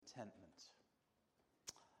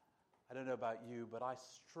I don't know about you, but I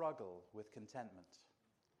struggle with contentment.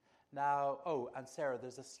 Now, and Sarah,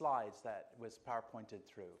 there's a slide that was PowerPointed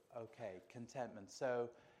through. Okay, contentment. So,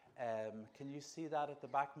 can you see that at the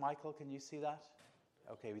back? Michael, can you see that?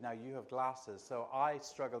 Okay, now you have glasses, so I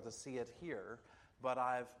struggle to see it here, but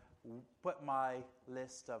I've put my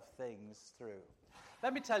list of things through.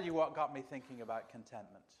 Let me tell you what got me thinking about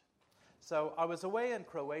contentment. So, I was away in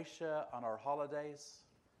Croatia on our holidays.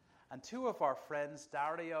 And two of our friends,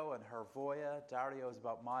 Dario and Hervoya, Dario is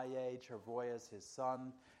about my age, Hervoya is his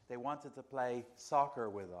son, they wanted to play soccer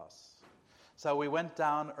with us. So we went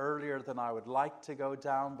down earlier than I would like to go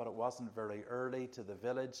down, but it wasn't very early, to the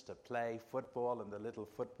village to play football in the little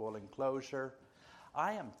football enclosure.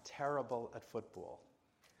 I am terrible at football.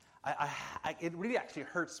 It really actually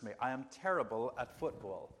hurts me. I am terrible at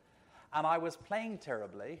football. And I was playing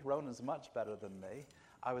terribly. Ronan's much better than me.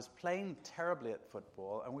 I was playing terribly at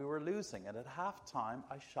football, and we were losing. And at halftime,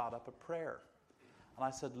 I shot up a prayer. And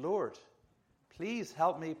I said, Lord, please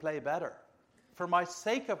help me play better. For my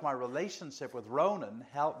sake of my relationship with Ronan,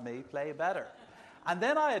 help me play better. And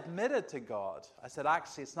then I admitted to God, I said,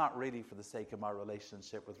 actually, it's not really for the sake of my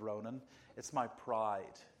relationship with Ronan. It's my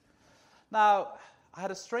pride. Now, I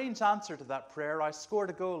had a strange answer to that prayer. I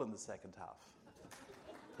scored a goal in the second half.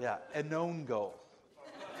 Yeah, a known goal.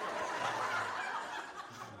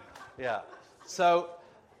 Yeah. So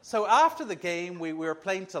after the game, we were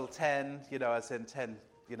playing till 10, as in 10,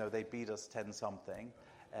 they beat us 10-something.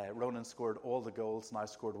 Ronan scored all the goals, and I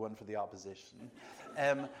scored one for the opposition.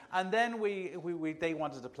 And then they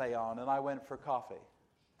wanted to play on, and I went for coffee.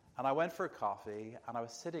 And I went for coffee, and I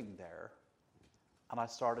was sitting there, and I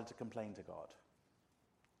started to complain to God.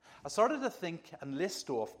 I started to think and list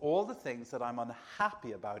off all the things that I'm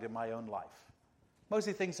unhappy about in my own life.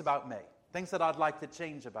 Mostly things about me. Things that I'd like to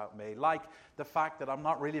change about me, like the fact that I'm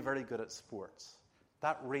not really very good at sports.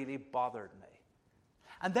 That really bothered me.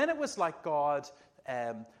 And then it was like God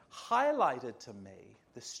highlighted to me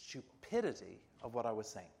the stupidity of what I was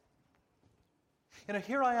saying.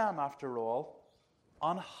 Here I am, after all,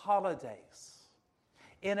 on holidays,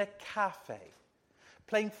 in a cafe,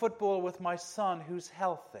 playing football with my son who's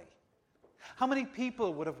healthy. How many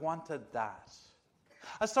people would have wanted that?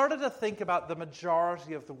 I started to think about the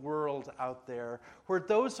majority of the world out there, where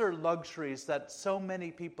those are luxuries that so many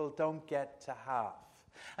people don't get to have.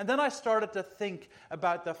 And then I started to think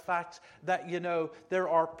about the fact that, there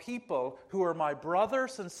are people who are my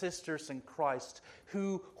brothers and sisters in Christ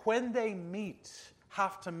who, when they meet,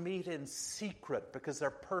 have to meet in secret because they're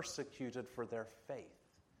persecuted for their faith.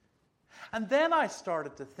 And then I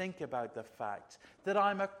started to think about the fact that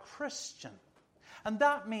I'm a Christian. And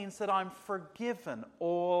that means that I'm forgiven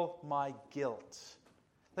all my guilt.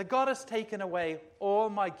 That God has taken away all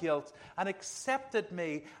my guilt and accepted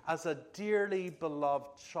me as a dearly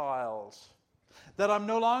beloved child. That I'm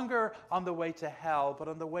no longer on the way to hell, but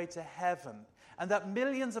on the way to heaven. And that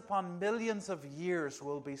millions upon millions of years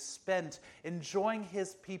will be spent enjoying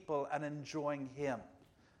His people and enjoying Him.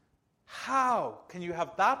 How can you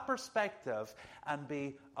have that perspective and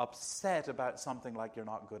be upset about something like you're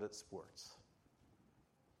not good at sports?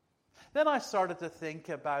 Then I started to think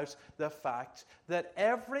about the fact that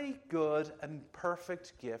every good and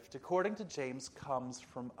perfect gift, according to James, comes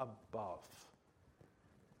from above.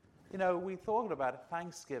 We thought about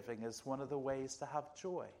Thanksgiving as one of the ways to have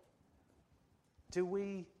joy. Do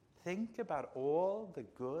we think about all the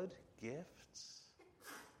good gifts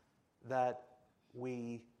that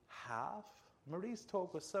we have? Marie's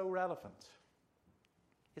talk was so relevant.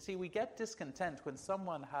 You see, we get discontent when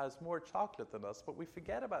someone has more chocolate than us, but we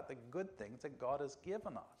forget about the good things that God has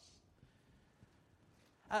given us.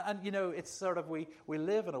 And it's sort of, we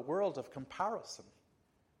live in a world of comparison.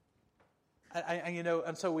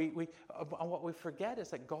 And so and what we forget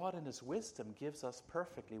is that God in His wisdom gives us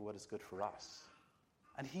perfectly what is good for us.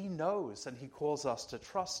 And He knows, and He calls us to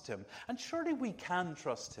trust Him. And surely we can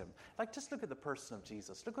trust Him. Just look at the person of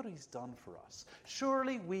Jesus. Look what He's done for us.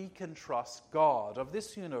 Surely we can trust God of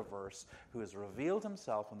this universe, who has revealed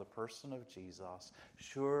Himself in the person of Jesus.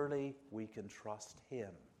 Surely we can trust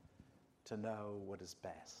Him to know what is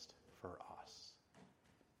best for us.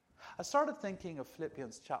 I started thinking of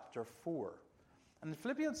Philippians chapter 4. And in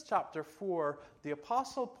Philippians chapter 4, the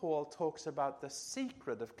Apostle Paul talks about the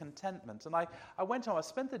secret of contentment. And I went home, I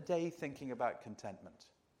spent the day thinking about contentment.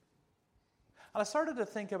 And I started to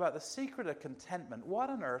think about the secret of contentment.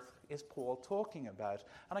 What on earth is Paul talking about?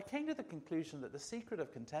 And I came to the conclusion that the secret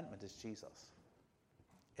of contentment is Jesus.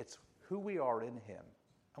 It's who we are in Him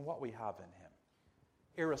and what we have in Him,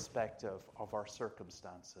 irrespective of our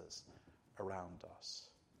circumstances around us.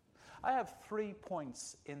 I have 3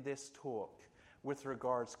 points in this talk with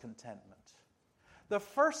regards contentment. The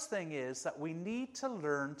first thing is that we need to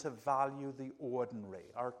learn to value the ordinary.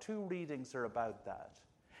 Our 2 readings are about that.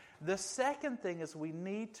 The second thing is we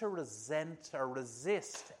need to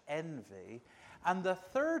resist envy. And the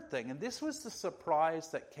third thing, and this was the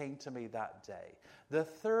surprise that came to me that day, the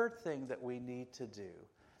third thing that we need to do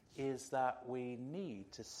is that we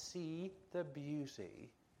need to see the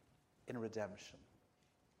beauty in redemption.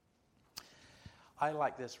 I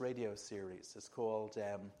like this radio series. It's called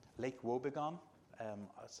Lake Wobegon.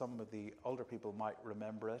 Some of the older people might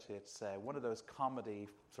remember it. It's one of those comedy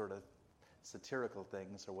sort of satirical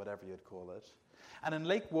things, or whatever you'd call it. And in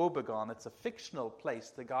Lake Wobegon, it's a fictional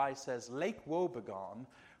place. The guy says, Lake Wobegon,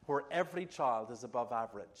 where every child is above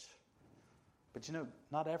average. But you know,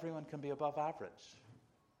 not everyone can be above average.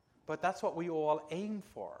 But that's what we all aim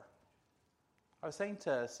for. I was saying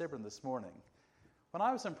to Sibrin this morning, when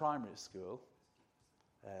I was in primary school,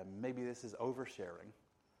 maybe this is oversharing,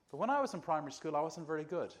 but when I was in primary school, I wasn't very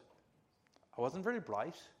good. I wasn't very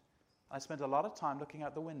bright. I spent a lot of time looking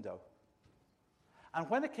out the window. And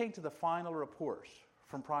when it came to the final report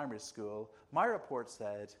from primary school, my report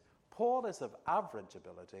said, Paul is of average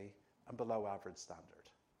ability and below average standard.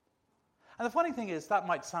 And the funny thing is, that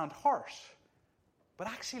might sound harsh, but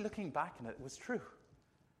actually looking back on it, it was true.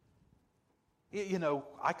 You know,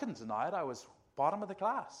 I couldn't deny it. I was bottom of the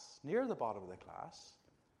class, near the bottom of the class.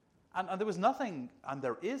 And there was nothing, and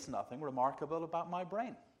there is nothing remarkable about my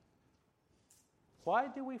brain. Why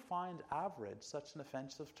do we find average such an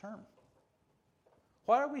offensive term?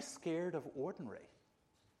 Why are we scared of ordinary?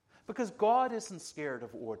 Because God isn't scared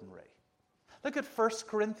of ordinary. Look at 1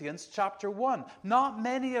 Corinthians chapter 1. Not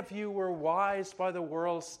many of you were wise by the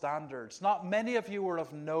world's standards. Not many of you were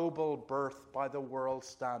of noble birth by the world's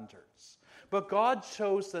standards. But God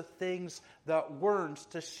chose the things that weren't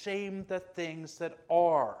to shame the things that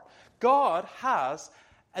are. God has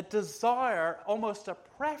a desire, almost a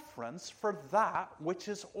preference for that which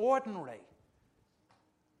is ordinary.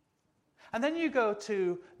 And then you go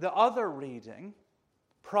to the other reading,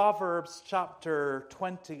 Proverbs chapter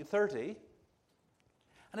 30,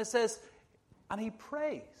 and it says, and he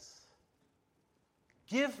prays,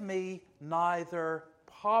 give me neither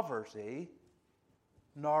poverty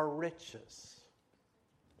nor riches.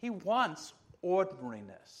 He wants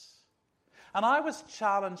ordinariness. And I was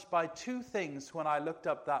challenged by 2 things when I looked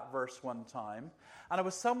up that verse one time. And it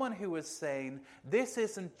was someone who was saying, this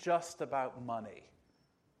isn't just about money.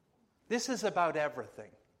 This is about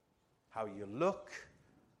everything. How you look,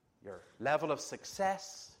 your level of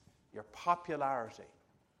success, your popularity.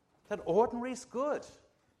 That ordinary is good.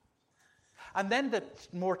 And then the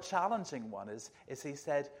more challenging one is he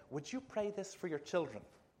said, would you pray this for your children?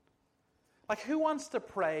 Like, who wants to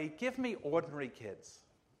pray, give me ordinary kids?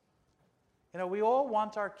 You know, we all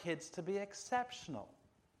want our kids to be exceptional.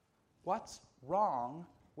 What's wrong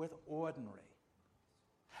with ordinary?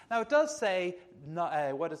 Now, it does say,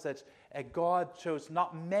 God chose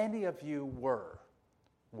not many of you were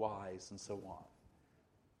wise and so on.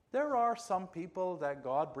 There are some people that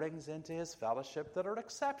God brings into his fellowship that are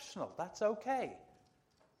exceptional. That's okay.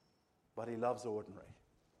 But he loves ordinary.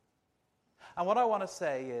 And what I want to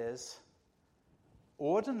say is,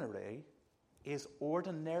 ordinary is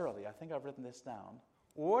ordinarily, I think I've written this down,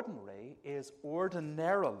 ordinary is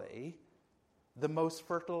ordinarily the most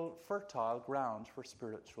fertile ground for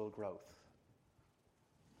spiritual growth.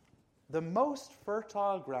 The most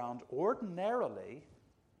fertile ground ordinarily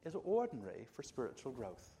is ordinary for spiritual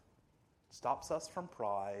growth. It stops us from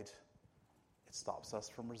pride. It stops us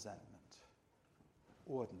from resentment.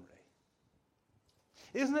 Ordinary.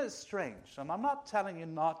 Isn't it strange? And I'm not telling you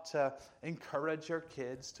not to encourage your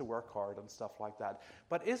kids to work hard and stuff like that.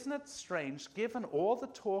 But isn't it strange, given all the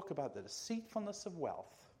talk about the deceitfulness of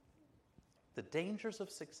wealth, the dangers of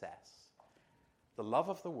success, the love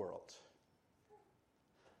of the world,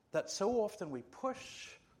 that so often we push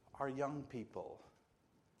our young people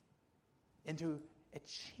into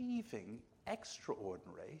achieving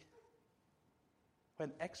extraordinary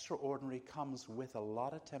when extraordinary comes with a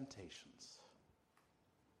lot of temptations.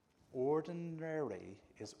 Ordinary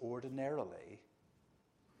is ordinarily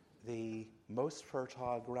the most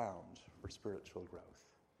fertile ground for spiritual growth.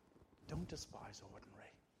 Don't despise ordinary.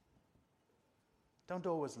 Don't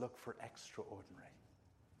always look for extraordinary.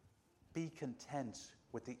 Be content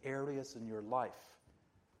with the areas in your life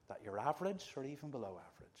that you're average or even below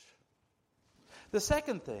average. The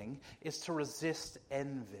second thing is to resist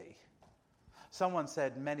envy. Someone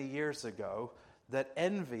said many years ago that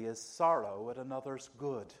envy is sorrow at another's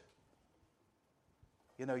good.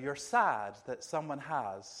 You know, you're sad that someone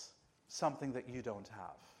has something that you don't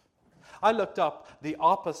have. I looked up the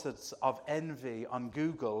opposites of envy on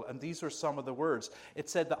Google, and these were some of the words. It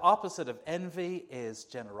said the opposite of envy is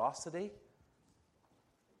generosity,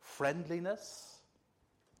 friendliness,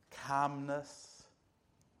 calmness,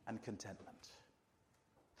 and contentment.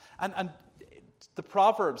 And the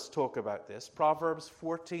Proverbs talk about this. Proverbs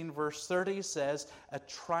 14 verse 30 says, "A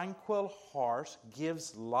tranquil heart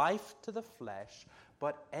gives life to the flesh,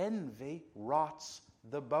 but envy rots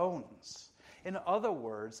the bones." In other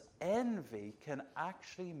words, envy can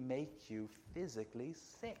actually make you physically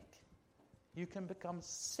sick. You can become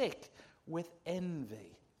sick with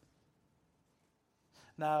envy.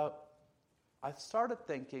 Now, I started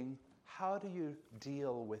thinking, how do you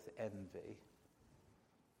deal with envy?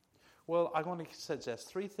 Well, I want to suggest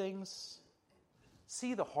 3 things.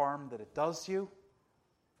 See the harm that it does you.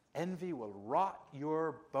 Envy will rot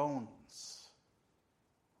your bones.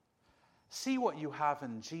 See what you have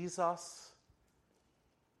in Jesus,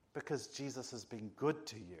 because Jesus has been good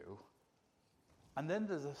to you. And then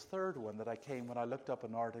there's a third one that when I looked up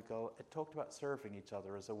an article, it talked about serving each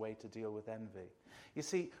other as a way to deal with envy. You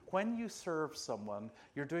see, when you serve someone,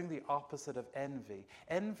 you're doing the opposite of envy.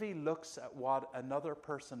 Envy looks at what another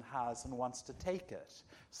person has and wants to take it.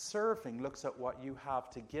 Serving looks at what you have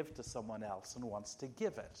to give to someone else and wants to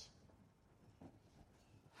give it.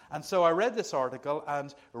 And so I read this article,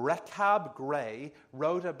 and Rechab Gray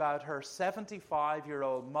wrote about her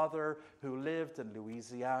 75-year-old mother who lived in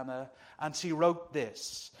Louisiana, and she wrote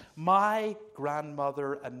this: "My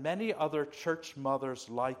grandmother and many other church mothers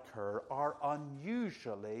like her are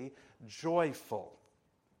unusually joyful.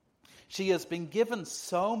 She has been given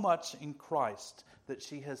so much in Christ that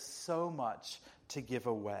she has so much to give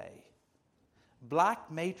away. Black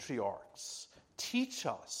matriarchs teach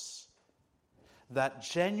us that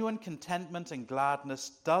genuine contentment and gladness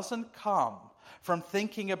doesn't come from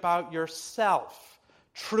thinking about yourself.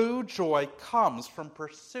 True joy comes from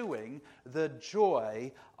pursuing the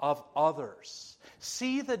joy of others."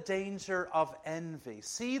 See the danger of envy.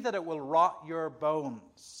 See that it will rot your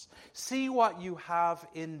bones. See what you have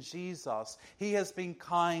in Jesus. He has been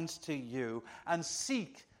kind to you, and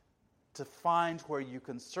seek to find where you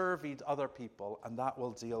can serve other people, and that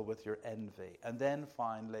will deal with your envy. And then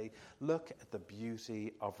finally, look at the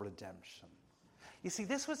beauty of redemption. You see,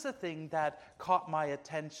 this was the thing that caught my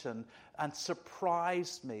attention and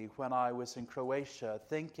surprised me when I was in Croatia,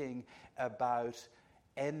 thinking about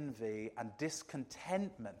envy and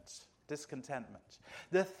discontentment.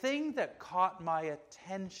 The thing that caught my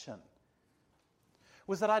attention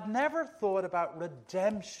was that I'd never thought about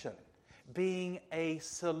redemption being a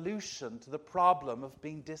solution to the problem of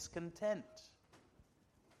being discontent.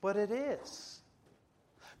 But it is.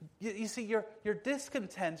 You see, you're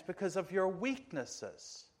discontent because of your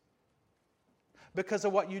weaknesses, because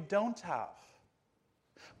of what you don't have.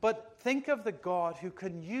 But think of the God who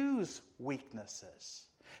can use weaknesses.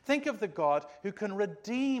 Think of the God who can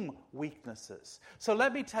redeem weaknesses. So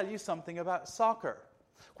let me tell you something about soccer.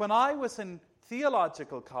 When I was in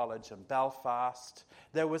theological college in Belfast,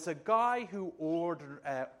 there was a guy who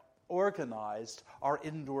organized our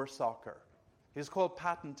indoor soccer. He was called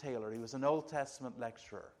Patton Taylor. He was an Old Testament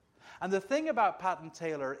lecturer. And the thing about Patton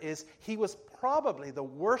Taylor is he was probably the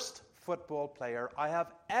worst football player I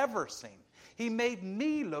have ever seen. He made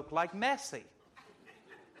me look like Messi.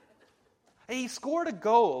 He scored a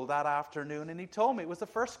goal that afternoon, and he told me it was the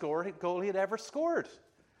first goal he had ever scored.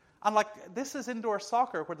 And this is indoor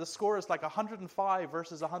soccer where the score is 105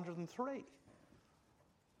 versus 103.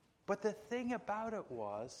 But the thing about it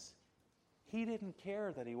was, he didn't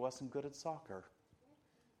care that he wasn't good at soccer.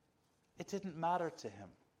 It didn't matter to him.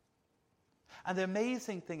 And the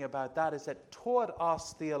amazing thing about that is it taught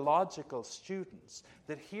us theological students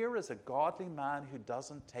that here is a godly man who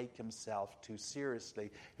doesn't take himself too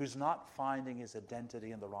seriously, who's not finding his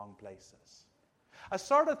identity in the wrong places. I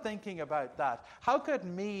started thinking about that. How could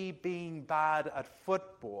me being bad at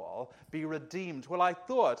football be redeemed? Well, I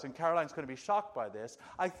thought, and Caroline's going to be shocked by this,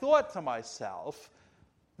 I thought to myself,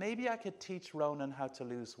 maybe I could teach Ronan how to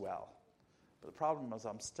lose well. But the problem was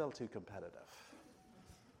I'm still too competitive.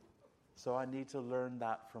 So I need to learn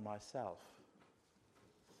that for myself.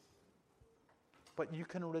 But you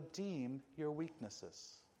can redeem your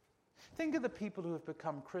weaknesses. Think of the people who have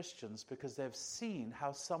become Christians because they've seen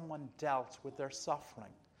how someone dealt with their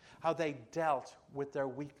suffering, how they dealt with their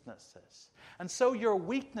weaknesses. And so your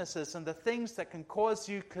weaknesses and the things that can cause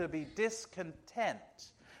you to be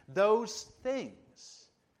discontent, those things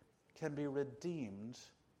can be redeemed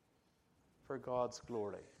for God's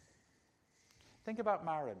glory. Think about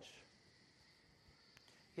marriage.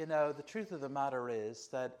 You know, the truth of the matter is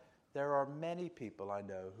that there are many people I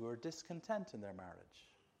know who are discontent in their marriage.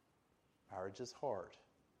 Marriage is hard.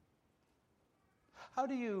 How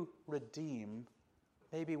do you redeem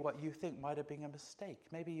maybe what you think might have been a mistake?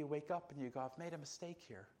 Maybe you wake up and you go, I've made a mistake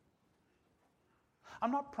here.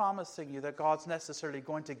 I'm not promising you that God's necessarily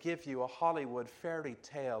going to give you a Hollywood fairy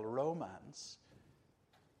tale romance.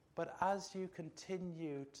 But as you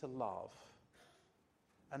continue to love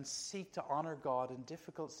and seek to honor God in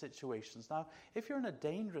difficult situations. Now, if you're in a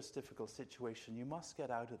dangerous, difficult situation, you must get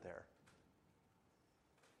out of there.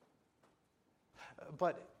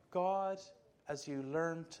 But God, as you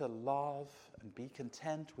learn to love and be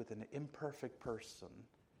content with an imperfect person,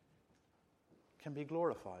 can be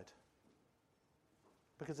glorified.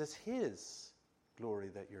 Because it's His glory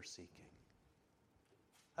that you're seeking.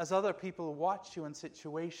 As other people watch you in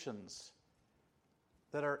situations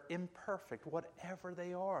that are imperfect, whatever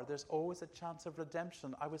they are, there's always a chance of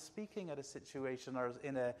redemption. I was speaking at a situation, or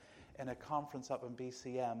in a conference up in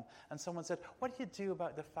BCM, and someone said, what do you do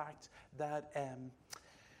about the fact that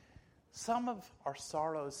some of our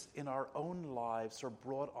sorrows in our own lives are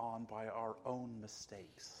brought on by our own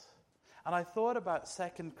mistakes? And I thought about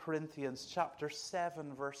 2 Corinthians chapter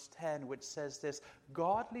 7, verse 10, which says this,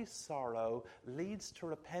 godly sorrow leads to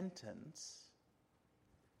repentance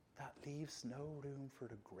that leaves no room for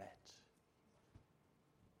regret.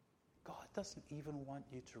 God doesn't even want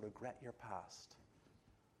you to regret your past.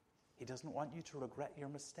 He doesn't want you to regret your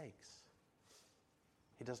mistakes.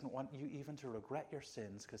 He doesn't want you even to regret your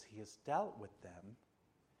sins, because He has dealt with them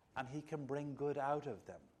and He can bring good out of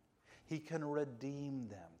them. He can redeem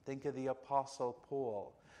them. Think of the Apostle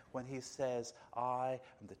Paul when he says, I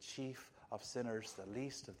am the chief of sinners, the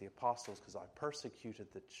least of the apostles, because I persecuted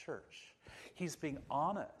the church. He's being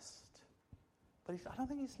honest, but I don't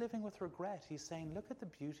think he's living with regret. He's saying, look at the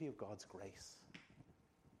beauty of God's grace.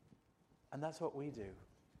 And that's what we do.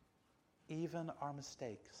 Even our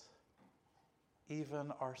mistakes,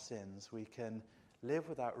 even our sins, we can live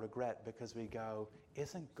without regret because we go,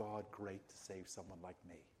 isn't God great to save someone like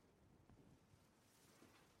me?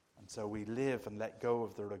 And so we live and let go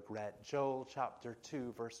of the regret. Joel chapter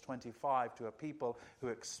 2, verse 25, to a people who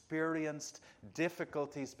experienced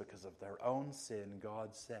difficulties because of their own sin,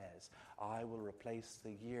 God says, I will replace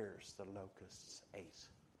the years the locusts ate.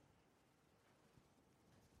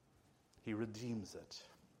 He redeems it.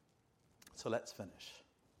 So let's finish.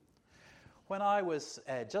 When I was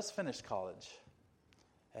just finished college,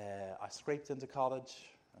 I scraped into college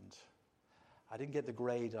and I didn't get the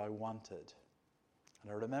grade I wanted. And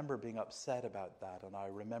I remember being upset about that, and I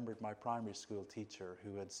remembered my primary school teacher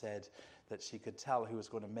who had said that she could tell who was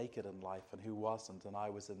going to make it in life and who wasn't, and I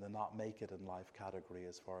was in the not make it in life category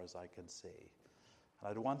as far as I could see. And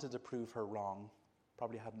I'd wanted to prove her wrong,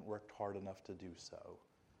 probably hadn't worked hard enough to do so.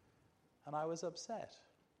 And I was upset.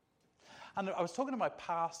 And I was talking to my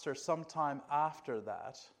pastor sometime after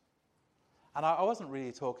that, and I wasn't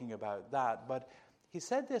really talking about that, but he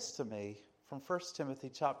said this to me from 1 Timothy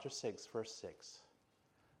chapter 6, verse 6.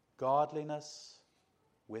 Godliness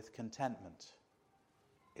with contentment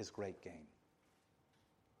is great gain.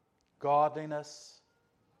 Godliness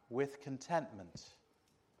with contentment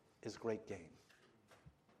is great gain.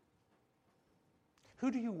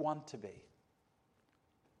 Who do you want to be?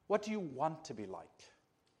 What do you want to be like?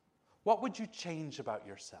 What would you change about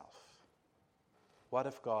yourself? What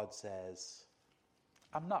if God says,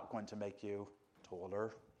 I'm not going to make you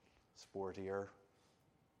taller, sportier,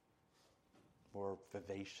 more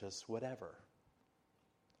vivacious, whatever.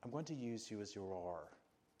 I'm going to use you as you are.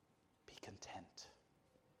 Be content.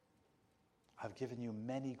 I've given you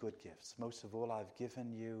many good gifts. Most of all, I've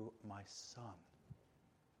given you my Son.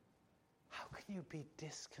 How can you be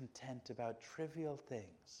discontent about trivial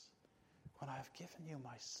things when I've given you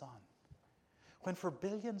my Son? When for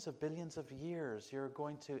billions of years you're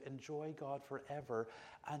going to enjoy God forever,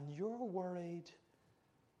 and you're worried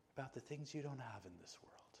about the things you don't have in this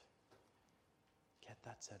world. Get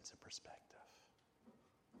that sense of perspective.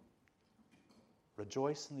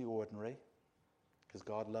 Rejoice in the ordinary, because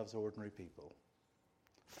God loves ordinary people.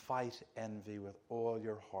 Fight envy with all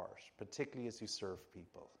your heart, particularly as you serve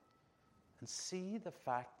people. And see the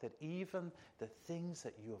fact that even the things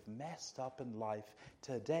that you have messed up in life,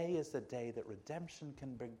 today is the day that redemption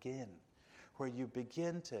can begin, where you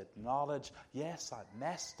begin to acknowledge, yes, I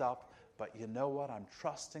messed up, but you know what? I'm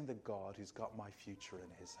trusting the God who's got my future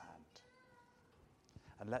in His hand.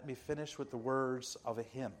 And let me finish with the words of a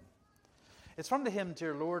hymn. It's from the hymn,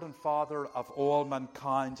 Dear Lord and Father of all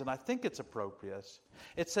mankind, and I think it's appropriate.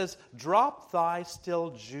 It says, drop thy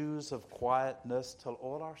still dews of quietness till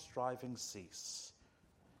all our striving cease.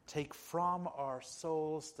 Take from our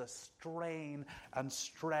souls the strain and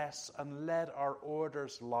stress, and let our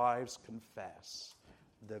orders lives confess.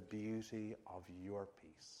 the beauty of your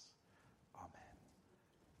peace. Amen.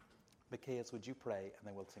 Zacchaeus, would you pray, and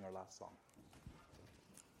then we'll sing our last song.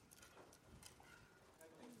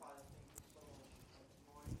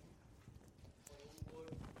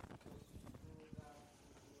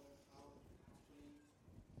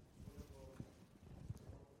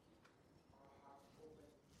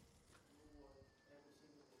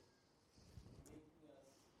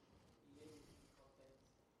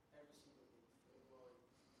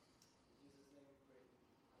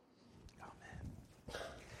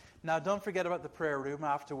 Now, don't forget about the prayer room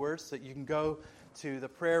afterwards, that you can go to the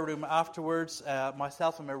prayer room afterwards.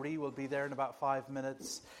 Myself and Marie will be there in about 5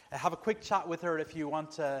 minutes. Have a quick chat with her if you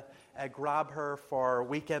want to grab her for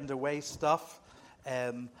weekend away stuff.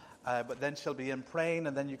 But then she'll be in praying,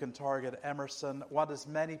 and then you can target Emerson. Want as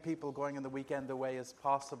many people going in the weekend away as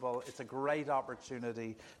possible. It's a great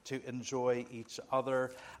opportunity to enjoy each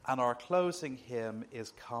other. And our closing hymn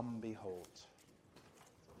is Come Behold.